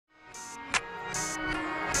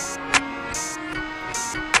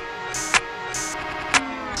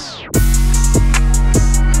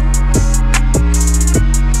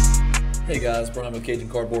guys, Brian with Cajun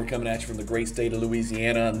Cardboard coming at you from the great state of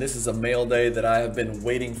Louisiana, and this is a mail day that I have been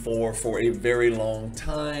waiting for a very long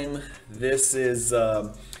time. This is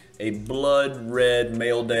a blood red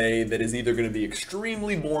mail day that is either going to be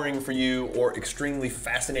extremely boring for you or extremely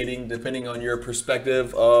fascinating depending on your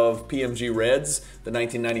perspective of PMG Reds, the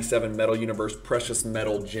 1997 Metal Universe Precious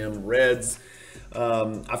Metal Gem Reds.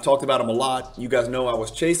 I've talked about them a lot. You guys know I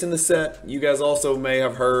was chasing the set. You guys also may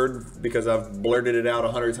have heard, because I've blurted it out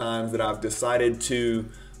 100 times, that I've decided to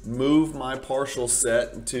move my partial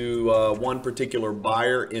set to one particular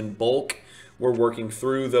buyer in bulk. We're working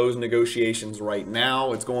through those negotiations right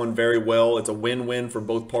now. It's going very well. It's a win-win for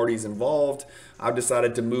both parties involved. I've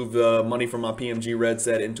decided to move the money from my PMG Red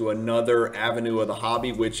set into another avenue of the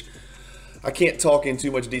hobby, which I can't talk in too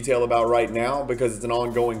much detail about right now because it's an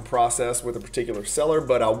ongoing process with a particular seller,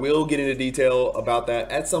 but I will get into detail about that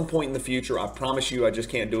at some point in the future. I promise you, I just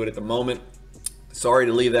can't do it at the moment. Sorry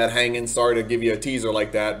to leave that hanging. Sorry to give you a teaser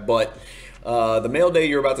like that, but the mail day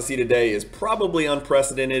you're about to see today is probably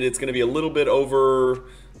unprecedented. It's going to be a little bit over,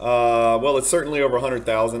 well, it's certainly over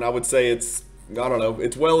 100,000. I would say it's, I don't know,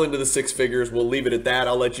 it's well into the six figures. We'll leave it at that.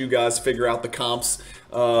 I'll let you guys figure out the comps.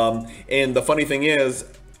 And the funny thing is,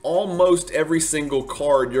 almost every single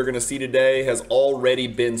card you're going to see today has already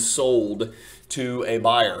been sold to a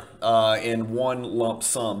buyer in one lump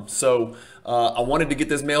sum. So I wanted to get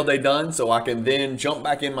this mail day done so I can then jump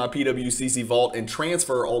back in my PWCC vault and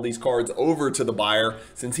transfer all these cards over to the buyer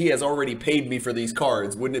since he has already paid me for these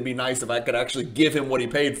cards. Wouldn't it be nice if I could actually give him what he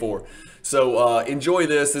paid for? So enjoy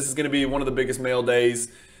this. This is going to be one of the biggest mail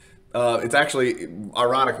days. It's actually,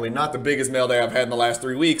 ironically, not the biggest mail day I've had in the last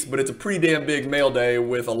 3 weeks, but it's a pretty damn big mail day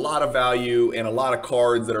with a lot of value and a lot of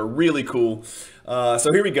cards that are really cool. So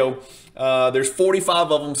here we go. There's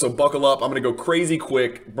 45 of them, so buckle up. I'm going to go crazy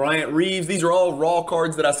quick. Bryant Reeves, these are all raw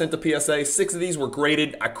cards that I sent to PSA. 6 of these were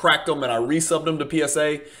graded. I cracked them and I resubbed them to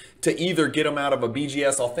PSA to either get them out of a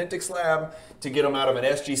BGS Authentic slab, to get them out of an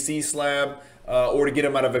SGC slab, or to get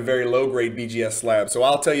them out of a very low-grade BGS slab. So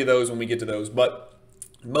I'll tell you those when we get to those. But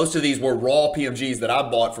most of these were raw PMGs that I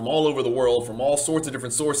bought from all over the world, from all sorts of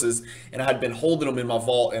different sources, and I had been holding them in my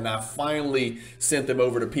vault, and I finally sent them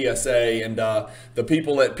over to PSA, and the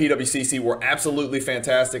people at PWCC were absolutely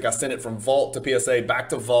fantastic. I sent it from vault to PSA, back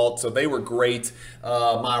to vault, so they were great.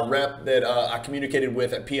 My rep that I communicated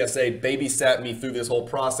with at PSA babysat me through this whole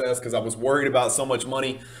process because I was worried about so much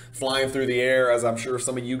money flying through the air, as I'm sure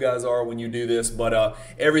some of you guys are when you do this, but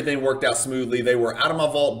everything worked out smoothly. They were out of my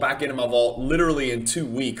vault, back into my vault, literally in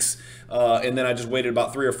 2 weeks, and then I just waited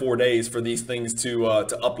about 3 or 4 days for these things to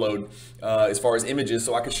upload as far as images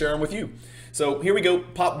so I could share them with you. So here we go.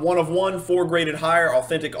 Pop 1 of 1, 4 graded higher,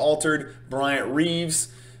 authentic altered, Bryant Reeves.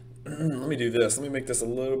 Let me do this. Let me make this a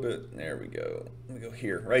little bit. There we go. Let me go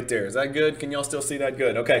here, right there. Is that good? Can y'all still see that?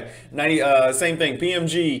 Good. Okay. 90. Same thing.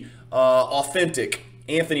 PMG authentic.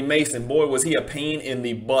 Anthony Mason. Boy, was he a pain in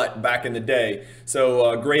the butt back in the day.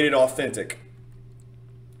 So graded authentic.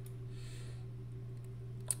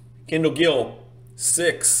 Kendall Gill,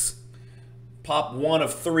 6. Pop 1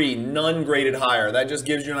 of 3, none graded higher. That just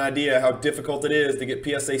gives you an idea how difficult it is to get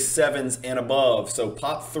PSA 7s and above. So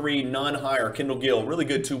pop 3, none higher. Kendall Gill, really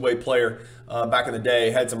good two-way player back in the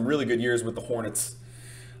day. Had some really good years with the Hornets.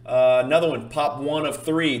 Another one, pop 1 of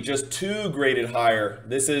 3, just 2 graded higher.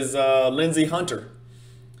 This is Lindsey Hunter.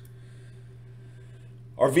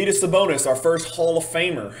 Arvydas Sabonis, our first Hall of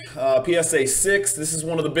Famer. PSA 6, this is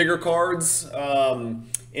one of the bigger cards.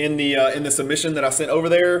 In the submission that I sent over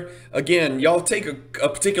there. Again, y'all take a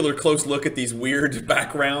particular close look at these weird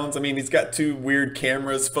backgrounds. I mean, he's got 2 weird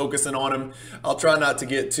cameras focusing on him. I'll try not to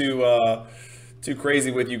get too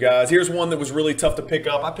crazy with you guys. Here's one that was really tough to pick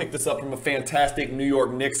up. I picked this up from a fantastic New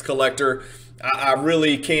York Knicks collector. I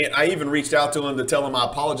really can't. I even reached out to him to tell him I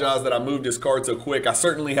apologize that I moved his card so quick. I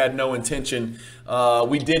certainly had no intention.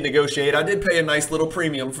 We did negotiate. I did pay a nice little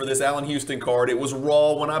premium for this Allen Houston card. It was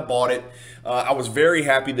raw when I bought it. I was very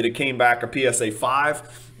happy that it came back a PSA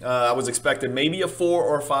 5. I was expecting maybe a 4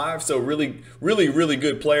 or 5, so really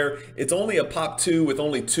good player. It's only a pop 2 with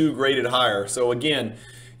only 2 graded higher. So again,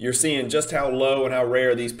 you're seeing just how low and how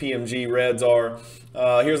rare these PMG Reds are.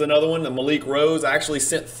 Here's another one, the Malik Rose. I actually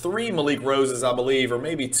sent 3 Malik Roses, I believe, or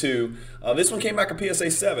maybe 2. This one came back a PSA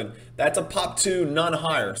 7. That's a pop 2, none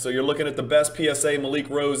higher. So you're looking at the best PSA Malik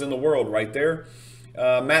Rose in the world right there.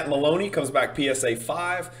 Matt Maloney comes back PSA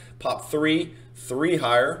 5, pop 3, 3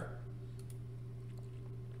 higher.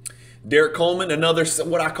 Derek Coleman, another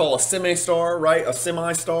what I call a semi-star, right? A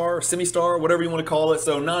semi-star, whatever you want to call it.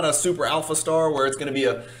 So not a super alpha star where it's going to be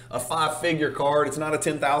a 5-figure card. It's not a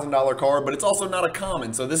 $10,000 card, but it's also not a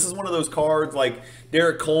common. So this is one of those cards like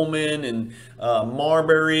Derek Coleman and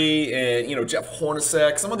Marbury and, you know, Jeff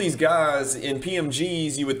Hornacek. Some of these guys in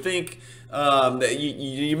PMGs, you would think that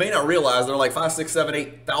you may not realize they're like $5,000,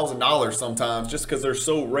 $6,000, $7,000, $8,000 sometimes just because they're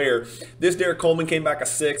so rare. This Derek Coleman came back a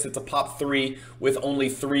 6. It's a pop 3 with only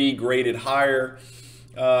 3 graded higher.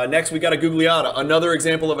 Next, we got a Gugliotta, another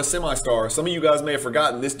example of a semi-star. Some of you guys may have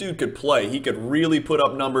forgotten, this dude could play. He could really put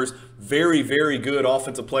up numbers. Very, very good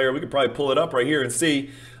offensive player. We could probably pull it up right here and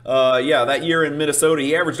see. Yeah, that year in Minnesota,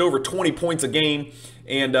 he averaged over 20 points a game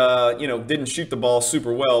and, you know, didn't shoot the ball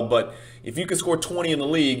super well. But if you can score 20 in the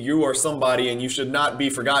league, you are somebody, and you should not be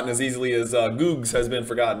forgotten as easily as Googs has been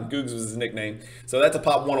forgotten. Googs was his nickname. So that's a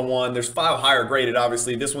pop 101. There's 5 higher graded,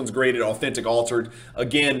 obviously. This one's graded authentic altered.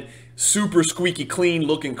 Again, super squeaky clean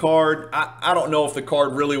looking card. I don't know if the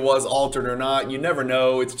card really was altered or not. You never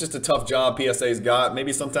know. It's just a tough job PSA's got.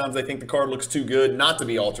 Maybe sometimes they think the card looks too good not to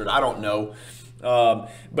be altered. I don't know.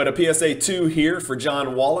 But a PSA 2 here for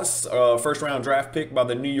John Wallace, first round draft pick by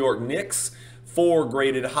the New York Knicks, 4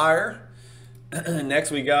 graded higher.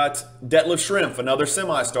 Next we got Detlef Schrempf, another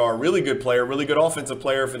semi-star, really good player, really good offensive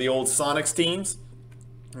player for the old Sonics teams.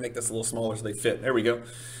 Make this a little smaller so they fit. There we go.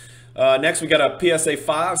 Next we got a PSA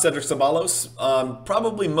 5, Cedric Ceballos,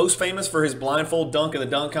 probably most famous for his blindfold dunk in the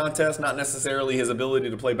dunk contest, not necessarily his ability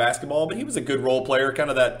to play basketball, but he was a good role player, kind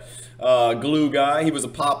of that glue guy. He was a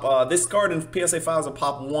pop, this card in PSA 5 is a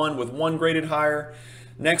pop 1 with 1 graded higher.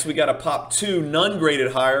 Next, we got a pop 2, none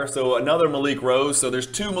graded higher, so another Malik Rose. So there's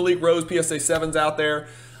 2 Malik Rose PSA 7s out there.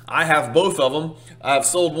 I have both of them. I've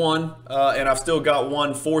sold one, and I've still got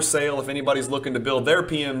one for sale if anybody's looking to build their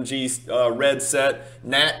PMG red set.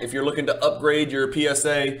 Nat, if you're looking to upgrade your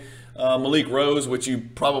PSA Malik Rose, which you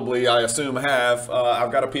probably, I assume, have,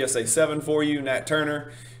 I've got a PSA 7 for you, Nat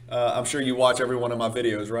Turner. I'm sure you watch every one of my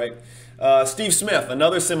videos, right? Steve Smith,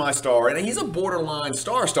 another semi-star, and he's a borderline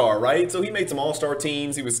star, right? So he made some all-star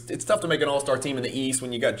teams. It's tough to make an all-star team in the East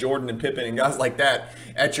when you got Jordan and Pippen and guys like that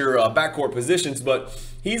at your backcourt positions, but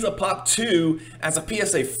he's a pop 2 as a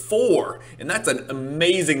PSA 4, and that's an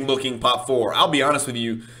amazing looking pop 4. I'll be honest with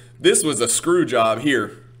you, this was a screw job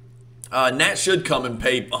here. Nat should come and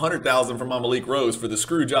pay $100,000 for my Malik Rose for the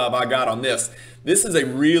screw job I got on this. This is a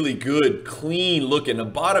really good, clean looking. The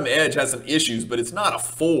bottom edge has some issues, but it's not a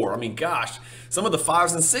 4. I mean, gosh, some of the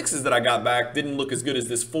 5s and 6s that I got back didn't look as good as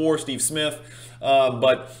this 4, Steve Smith.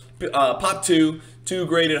 But pop 2, 2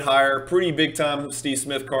 graded higher, pretty big time Steve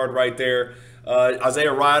Smith card right there.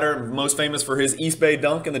 Isaiah Ryder, most famous for his East Bay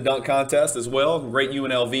dunk in the dunk contest as well. Great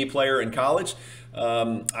UNLV player in college.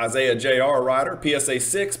 Isaiah J.R. Ryder, PSA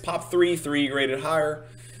 6, pop 3, 3 graded higher.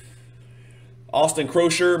 Austin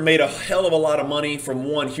Crosher made a hell of a lot of money from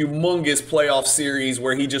one humongous playoff series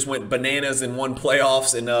where he just went bananas and won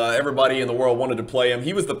playoffs, and everybody in the world wanted to play him.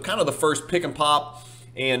 He was kind of the first pick and pop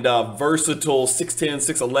and versatile 6'10",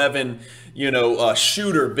 6'11", you know,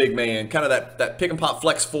 shooter big man, kind of that pick and pop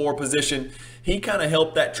flex 4 position. He kind of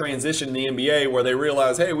helped that transition in the NBA where they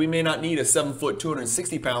realized, hey, we may not need a 7-foot,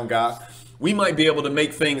 260-pound guy. We might be able to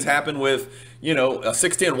make things happen with, you know, a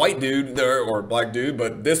 6'10" white dude there, or black dude,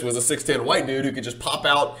 but this was a 6'10" white dude who could just pop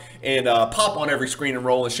out and pop on every screen and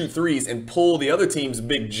roll and shoot threes and pull the other team's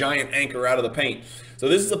big giant anchor out of the paint. So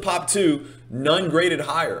this is a pop 2, none graded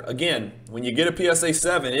higher. Again, when you get a PSA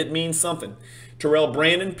 7, it means something. Terrell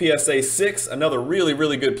Brandon, PSA 6, another really,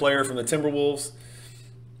 really good player from the Timberwolves.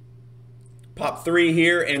 Pop 3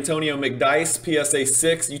 here, Antonio McDyess, PSA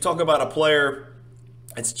 6. You talk about a player,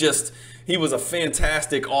 it's just, he was a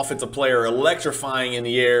fantastic offensive player, electrifying in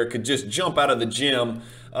the air, could just jump out of the gym.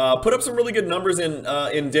 Put up some really good numbers in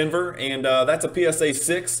Denver, and that's a PSA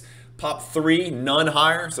 6. Pop 3, none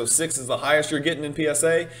higher, so 6 is the highest you're getting in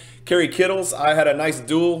PSA. Kerry Kittles, I had a nice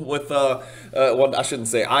duel with, well, I shouldn't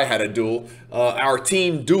say I had a duel. Our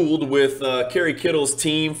team dueled with Kerry Kittles'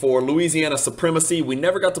 team for Louisiana supremacy. We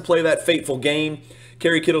never got to play that fateful game.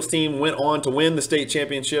 Kerry Kittles' team went on to win the state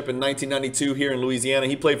championship in 1992 here in Louisiana.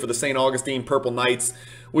 He played for the St. Augustine Purple Knights,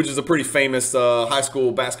 which is a pretty famous high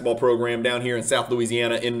school basketball program down here in South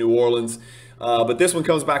Louisiana in New Orleans. But this one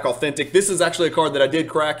comes back authentic. This is actually a card that I did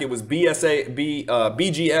crack. It was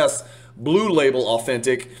BGS Blue Label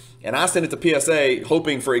Authentic, and I sent it to PSA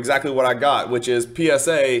hoping for exactly what I got, which is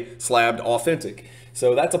PSA slabbed authentic.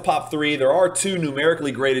 So that's a pop 3. There are 2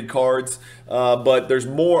 numerically graded cards. but there's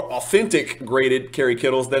more authentic graded Kerry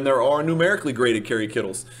Kittles than there are numerically graded Kerry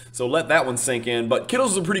Kittles. So let that one sink in. But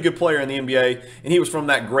Kittles is a pretty good player in the NBA, and he was from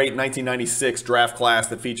that great 1996 draft class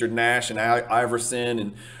that featured Nash and Iverson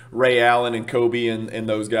and Ray Allen and Kobe and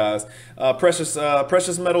those guys.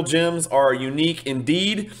 Precious metal gems are unique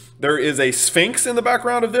indeed. There is a Sphinx in the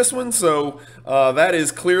background of this one, so that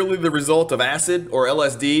is clearly the result of acid or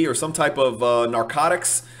LSD or some type of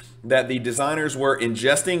narcotics that the designers were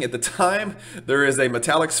ingesting at the time. There is a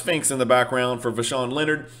metallic Sphinx in the background for Vashawn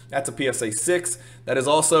Leonard. That's a PSA 6. That is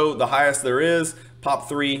also the highest there is. Pop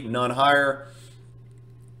 3, none higher.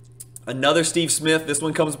 Another Steve Smith. This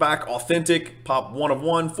one comes back authentic. Pop 1 of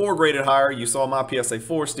 1, 4 graded higher. You saw my PSA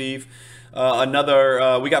 4, Steve. We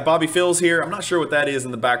got Bobby Phil's here. I'm not sure what that is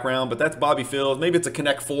in the background, but that's Bobby Phil's. Maybe it's a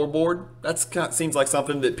Connect 4 board. That seems like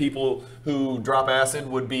something that people who drop acid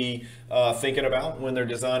would be thinking about when they're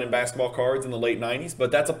designing basketball cards in the late 90s.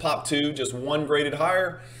 But that's a Pop 2, just 1 graded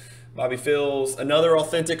higher. Bobby Phil's. Another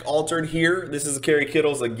authentic altered here. This is a Kerry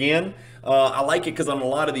Kittles again. I like it because on a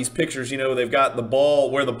lot of these pictures, you know, they've got the ball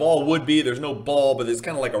where the ball would be. There's no ball, but it's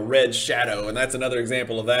kind of like a red shadow, and that's another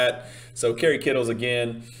example of that. So Kerry Kittles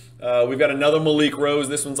again. We've got another Malik Rose.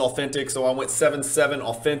 This one's authentic, so I went 7-7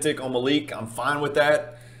 authentic on Malik. I'm fine with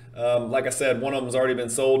that. Like I said, one of them's already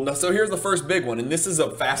been sold. So here's the first big one, and this is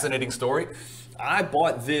a fascinating story. I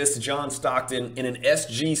bought this John Stockton in an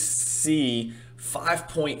SGC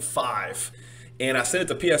 5.5, and I sent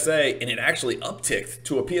it to PSA, and it actually upticked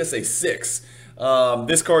to a PSA 6.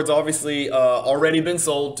 This card's obviously already been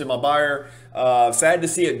sold to my buyer. Sad to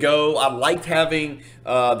see it go. I liked having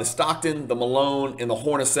the Stockton, the Malone, and the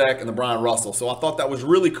Hornacek, and the Brian Russell. So I thought that was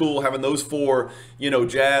really cool having those 4, you know,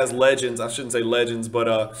 Jazz legends. I shouldn't say legends,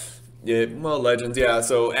 but yeah, well, legends, yeah.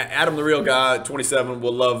 So Adam, the real guy, 27,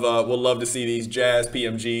 will love to see these Jazz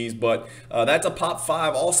PMGs. But that's a Pop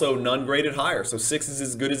 5, also none graded higher. So 6 is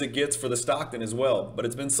as good as it gets for the Stockton as well. But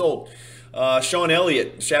it's been sold. Sean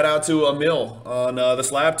Elliott, shout out to Emil on the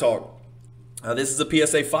Slab Talk. This is a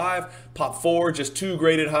PSA 5, Pop 4, just 2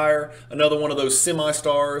 graded higher. Another one of those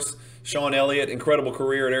semi-stars. Sean Elliott, incredible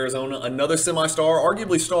career at Arizona. Another semi-star,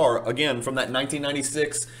 arguably star, again, from that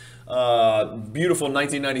 1996, beautiful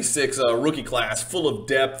 1996 rookie class, full of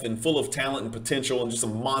depth and full of talent and potential and just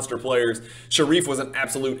some monster players. Sharif was an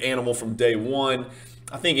absolute animal from day one.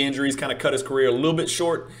 I think injuries kind of cut his career a little bit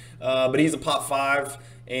short, but he's a Pop 5.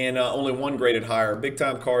 And only 1 graded higher. Big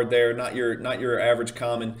time card there, not your average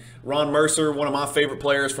common. Ron Mercer, one of my favorite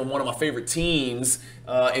players from one of my favorite teams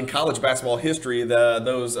in college basketball history,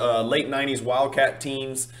 those late 90s Wildcat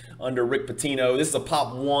teams under Rick Pitino. This is a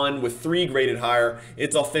Pop 1 with 3 graded higher.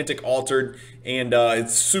 It's authentic altered, and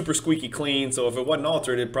it's super squeaky clean, so if it wasn't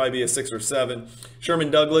altered, it'd probably be a 6 or 7. Sherman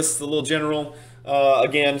Douglas, the little general,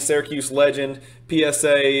 again, Syracuse legend,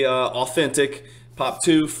 PSA authentic, Pop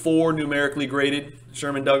 2, 4 numerically graded.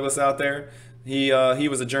 Sherman Douglas out there. He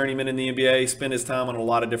was a journeyman in the NBA, spent his time on a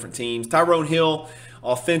lot of different teams. Tyrone Hill,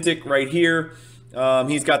 authentic right here.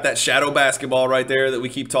 He's got that shadow basketball right there that we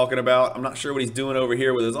keep talking about. I'm not sure what he's doing over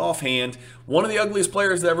here with his offhand. One of the ugliest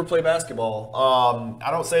players to ever play basketball. I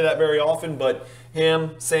don't say that very often, but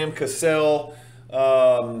him, Sam Cassell,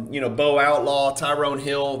 you know, Bo Outlaw, Tyrone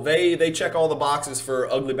Hill, they check all the boxes for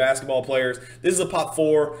ugly basketball players. This is a Pop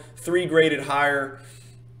 4, 3 graded higher.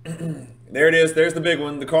 There it is. There's the big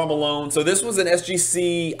one, the Karl Malone. So this was an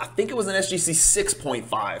SGC, I think it was an SGC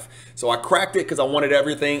 6.5. So I cracked it because I wanted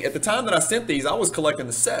everything. At the time that I sent these, I was collecting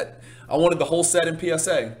the set. I wanted the whole set in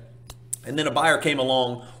PSA. And then a buyer came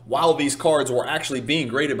along while these cards were actually being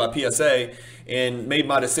graded by PSA and made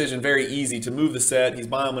my decision very easy to move the set. He's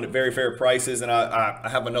buying them at very fair prices, and I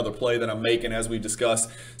have another play that I'm making as we discussed.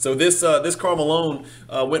 So this Karl Malone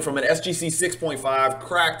went from an SGC 6.5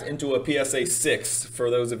 cracked into a PSA 6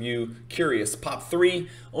 for those of you curious. Pop 3,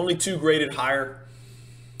 only 2 graded higher.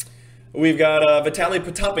 We've got Vitaly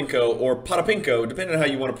Potapenko, or Potapenko, depending on how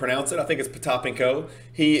you want to pronounce it. I think it's Potapenko.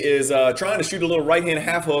 He is trying to shoot a little right-hand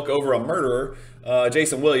half hook over a murderer,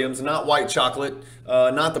 Jason Williams, not White Chocolate,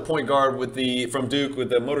 not the point guard from Duke with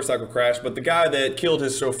the motorcycle crash, but the guy that killed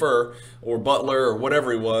his chauffeur or butler or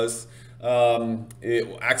whatever he was,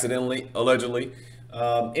 accidentally, allegedly.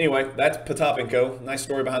 Anyway, that's Potapenko. Nice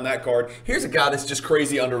story behind that card. Here's a guy that's just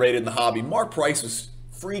crazy underrated in the hobby. Mark Price was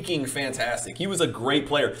freaking fantastic. He was a great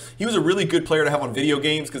player. He was a really good player to have on video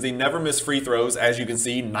games because he never missed free throws, as you can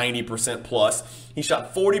see, 90% plus. He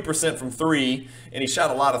shot 40% from 3, and he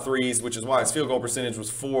shot a lot of threes, which is why his field goal percentage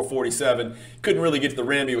was .447. Couldn't really get to the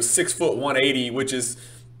rim. He was 6 foot 180, which is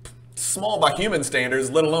small by human standards,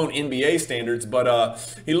 let alone NBA standards, but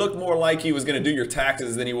he looked more like he was going to do your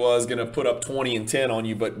taxes than he was going to put up 20 and 10 on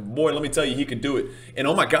you. But boy, let me tell you, he could do it. And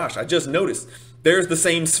oh my gosh, I just noticed there's the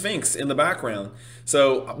same Sphinx in the background.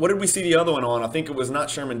 So what did we see the other one on? I think it was not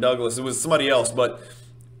Sherman Douglas, it was somebody else, but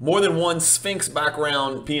more than one Sphinx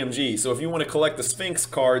background PMG. So if you want to collect the Sphinx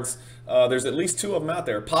cards, there's at least 2 of them out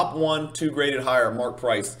there. Pop 1, 2 graded higher, Mark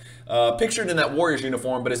Price. Pictured in that Warriors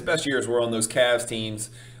uniform, but his best years were on those Cavs teams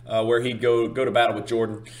where he'd go to battle with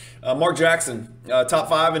Jordan. Mark Jackson, top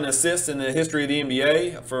 5 in assists in the history of the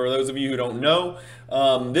NBA. For those of you who don't know,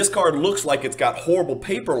 this card looks like it's got horrible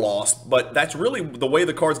paper loss, but that's really the way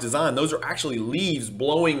the card's designed. Those are actually leaves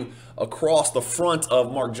blowing across the front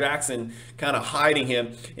of Mark Jackson, kind of hiding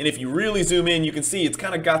him. And if you really zoom in, you can see it's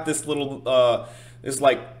kind of got this little, this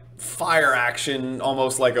like fire action,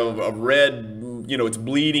 almost like a red, it's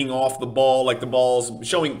bleeding off the ball, like the ball's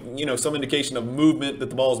showing, some indication of movement, that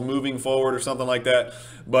the ball's moving forward or something like that.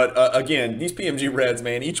 But again, these PMG Reds,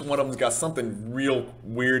 man, each one of them's got something real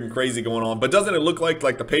weird and crazy going on. But doesn't it look like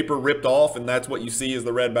the paper ripped off and that's what you see is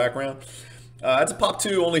the red background? That's a pop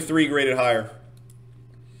 2, only 3 graded higher.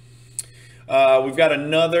 We've got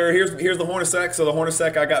another, here's the Hornacek. So the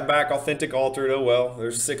Hornacek I got back authentic altered. Oh well,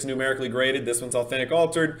 there's 6 numerically graded. This one's authentic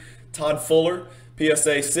altered. Todd Fuller,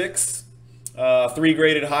 PSA 6, 3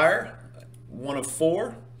 graded higher, 1 of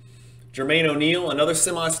 4. Jermaine O'Neal, another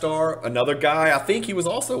semi-star, another guy. I think he was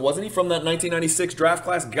also, wasn't he, from that 1996 draft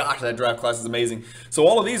class? Gosh, that draft class is amazing. So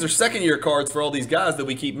all of these are second-year cards for all these guys that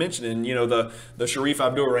we keep mentioning. The Sharif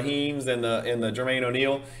Abdul-Rahims and the Jermaine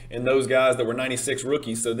O'Neal and those guys that were 96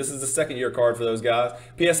 rookies. So this is the second-year card for those guys.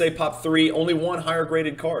 PSA Pop 3, only 1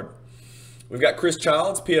 higher-graded card. We've got Chris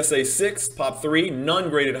Childs, PSA 6, Pop 3, none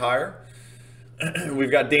graded higher.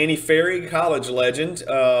 We've got Danny Ferry, college legend.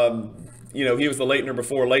 He was the Leitner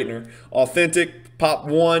before Leitner. Authentic, Pop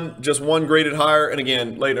 1, just 1 graded higher. And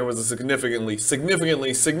again, Leitner was a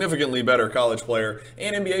significantly better college player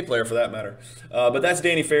and NBA player for that matter. But that's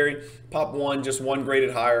Danny Ferry, Pop 1, just 1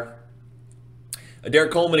 graded higher.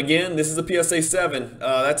 Derek Coleman again, this is a PSA 7.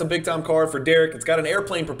 That's a big-time card for Derek. It's got an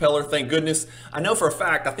airplane propeller, thank goodness. I know for a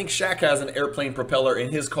fact, I think Shaq has an airplane propeller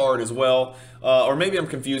in his card as well. Or maybe I'm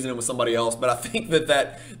confusing him with somebody else, but I think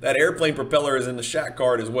that airplane propeller is in the Shaq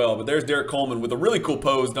card as well. But there's Derek Coleman with a really cool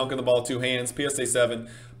pose, dunking the ball 2 hands, PSA 7,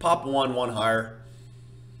 Pop 1, 1 higher.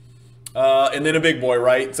 And then a big boy,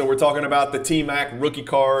 right? So we're talking about the T-Mac rookie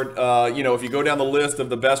card. If you go down the list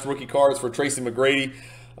of the best rookie cards for Tracy McGrady,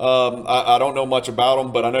 I don't know much about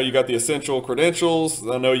them, but I know you got the essential credentials.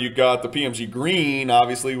 I know you got the PMG green,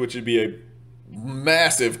 obviously, which would be a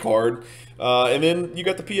massive card. And then you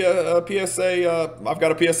got the PSA, I've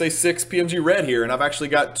got a PSA 6 PMG red here, and I've actually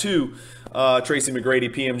got 2 Tracy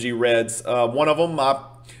McGrady PMG reds. One of them I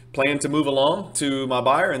plan to move along to my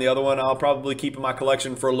buyer, and the other one I'll probably keep in my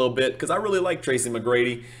collection for a little bit because I really like Tracy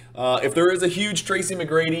McGrady. If there is a huge Tracy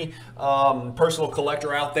McGrady personal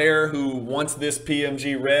collector out there who wants this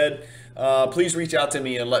PMG red, please reach out to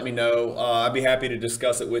me and let me know. I'd be happy to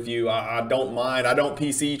discuss it with you. I don't mind. I don't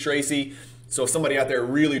PC Tracy. So if somebody out there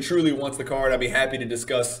really truly wants the card, I'd be happy to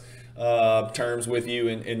discuss terms with you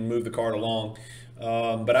and move the card along.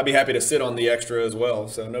 But I'd be happy to sit on the extra as well,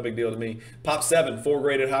 so no big deal to me. Pop 7, 4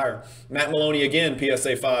 graded higher. Matt Maloney again,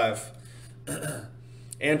 PSA 5.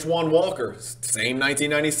 Antoine Walker, same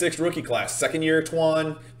 1996 rookie class. Second year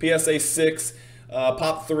Antoine, PSA 6.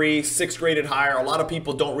 Pop 3, 6 graded higher. A lot of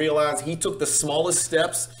people don't realize he took the smallest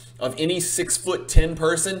steps of any 6'10"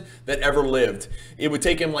 person that ever lived. It would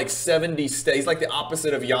take him like 70 steps. He's like the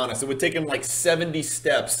opposite of Giannis. It would take him like 70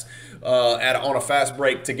 steps on a fast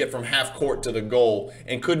break to get from half court to the goal,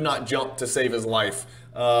 and could not jump to save his life.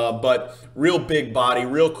 But real big body,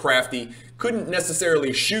 real crafty. Couldn't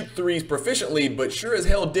necessarily shoot threes proficiently, but sure as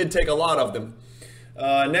hell did take a lot of them.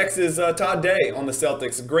 Next is Todd Day on the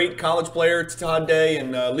Celtics. Great college player, Todd Day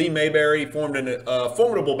and Lee Mayberry formed a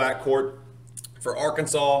formidable backcourt for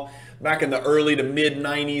Arkansas back in the early to mid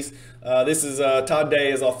 90s. This is Todd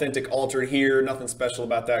Day is authentic altered here. Nothing special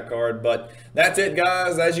about that card, but that's it,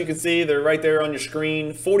 guys. As you can see, they're right there on your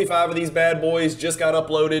screen. 45 of these bad boys just got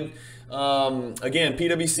uploaded. Again,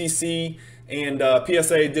 PWCC and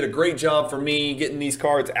PSA did a great job for me getting these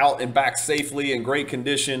cards out and back safely in great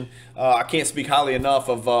condition. I can't speak highly enough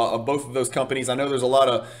of both of those companies. I know there's a lot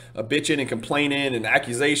of bitching and complaining and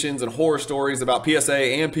accusations and horror stories about PSA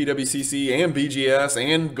and PWCC and BGS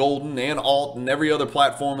and Golden and Alt and every other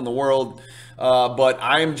platform in the world. But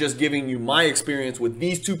I'm just giving you my experience with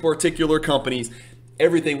these 2 particular companies.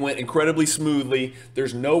 Everything went incredibly smoothly.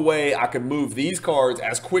 There's no way I could move these cards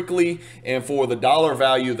as quickly and for the dollar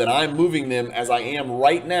value that I'm moving them as I am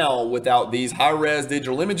right now without these high-res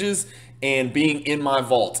digital images and being in my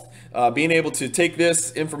vault. Being able to take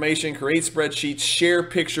this information, create spreadsheets, share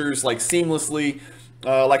pictures like seamlessly,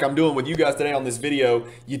 like I'm doing with you guys today on this video.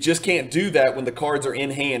 You just can't do that when the cards are in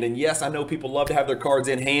hand. And yes, I know people love to have their cards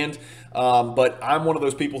in hand, but I'm one of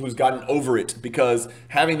those people who's gotten over it because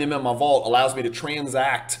having them in my vault allows me to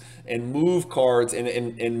transact and move cards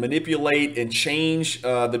and manipulate and change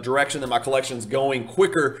the direction that my collection's going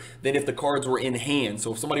quicker than if the cards were in hand.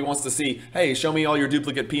 So if somebody wants to see, hey, show me all your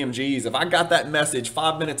duplicate PMGs, if I got that message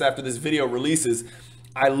 5 minutes after this video releases,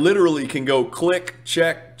 I literally can go click,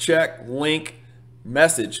 check, link,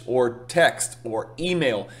 message or text or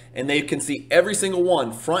email, and they can see every single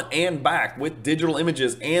one front and back with digital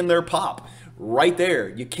images and their pop right there.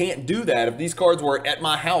 You can't do that if these cards were at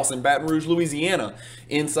my house in Baton Rouge, Louisiana,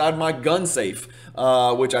 inside my gun safe,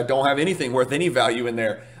 which I don't have anything worth any value in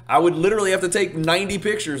there. I would literally have to take 90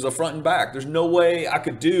 pictures of front and back. There's no way I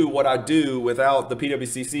could do what I do without the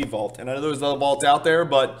PWCC vault. And I know there's other vaults out there,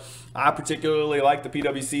 but I particularly like the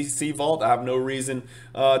PWCC vault. I have no reason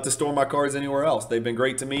to store my cards anywhere else. They've been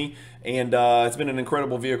great to me, and it's been an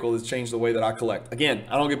incredible vehicle that's changed the way that I collect. Again,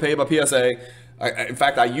 I don't get paid by PSA. In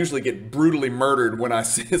fact, I usually get brutally murdered when I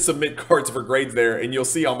submit cards for grades there, and you'll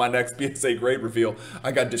see on my next PSA grade reveal,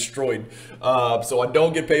 I got destroyed. So I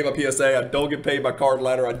don't get paid by PSA, I don't get paid by Card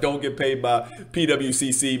Ladder, I don't get paid by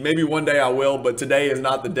PWCC. Maybe one day I will, but today is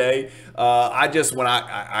not the day. I just, when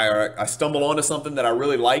I stumble onto something that I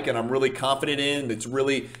really like and I'm really confident in, that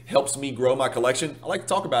really helps me grow my collection, I like to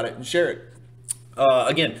talk about it and share it.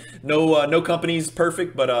 Again, no company's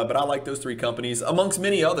perfect, but I like those 3 companies amongst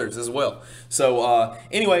many others as well. So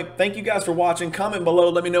anyway, thank you guys for watching. Comment below,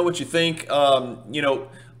 let me know what you think. You know,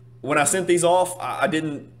 when I sent these off, I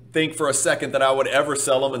didn't think for a second that I would ever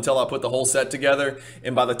sell them until I put the whole set together.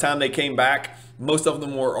 And by the time they came back, most of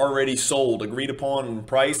them were already sold, agreed upon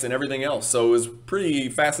price and everything else. So it was pretty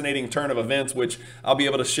fascinating turn of events, which I'll be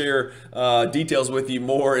able to share details with you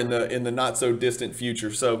more in the not so distant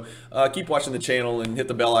future. So keep watching the channel and hit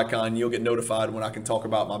the bell icon. You'll get notified when I can talk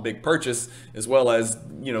about my big purchase, as well as,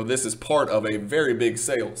 you know, this is part of a very big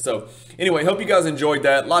sale. So anyway, hope you guys enjoyed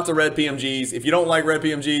that. Lots of red PMGs. If you don't like red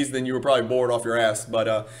PMGs, then you were probably bored off your ass.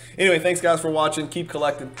 But anyway, thanks guys for watching. Keep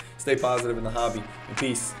collecting. Stay positive in the hobby. And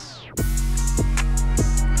peace.